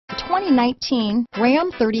2019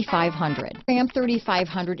 Ram 3500. Ram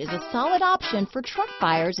 3500 is a solid option for truck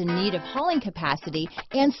buyers in need of hauling capacity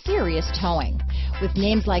and serious towing. With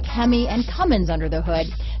names like Hemi and Cummins under the hood,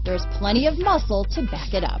 there's plenty of muscle to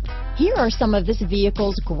back it up. Here are some of this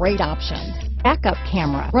vehicle's great options: backup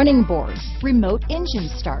camera, running boards, remote engine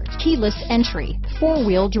start, keyless entry,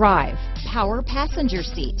 four-wheel drive, power passenger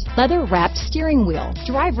seat, leather-wrapped steering wheel,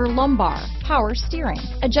 driver lumbar, power steering,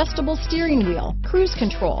 adjustable steering wheel, cruise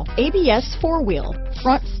control, ABS four-wheel,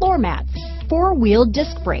 front floor mats, four-wheel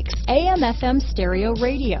disc brakes, AM/FM stereo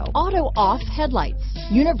radio, auto-off headlights,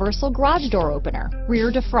 universal garage door opener,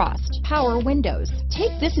 rear defrost, power windows.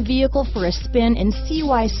 Take this vehicle for a spin and see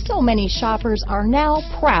why so many shoppers are now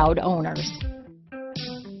proud owners.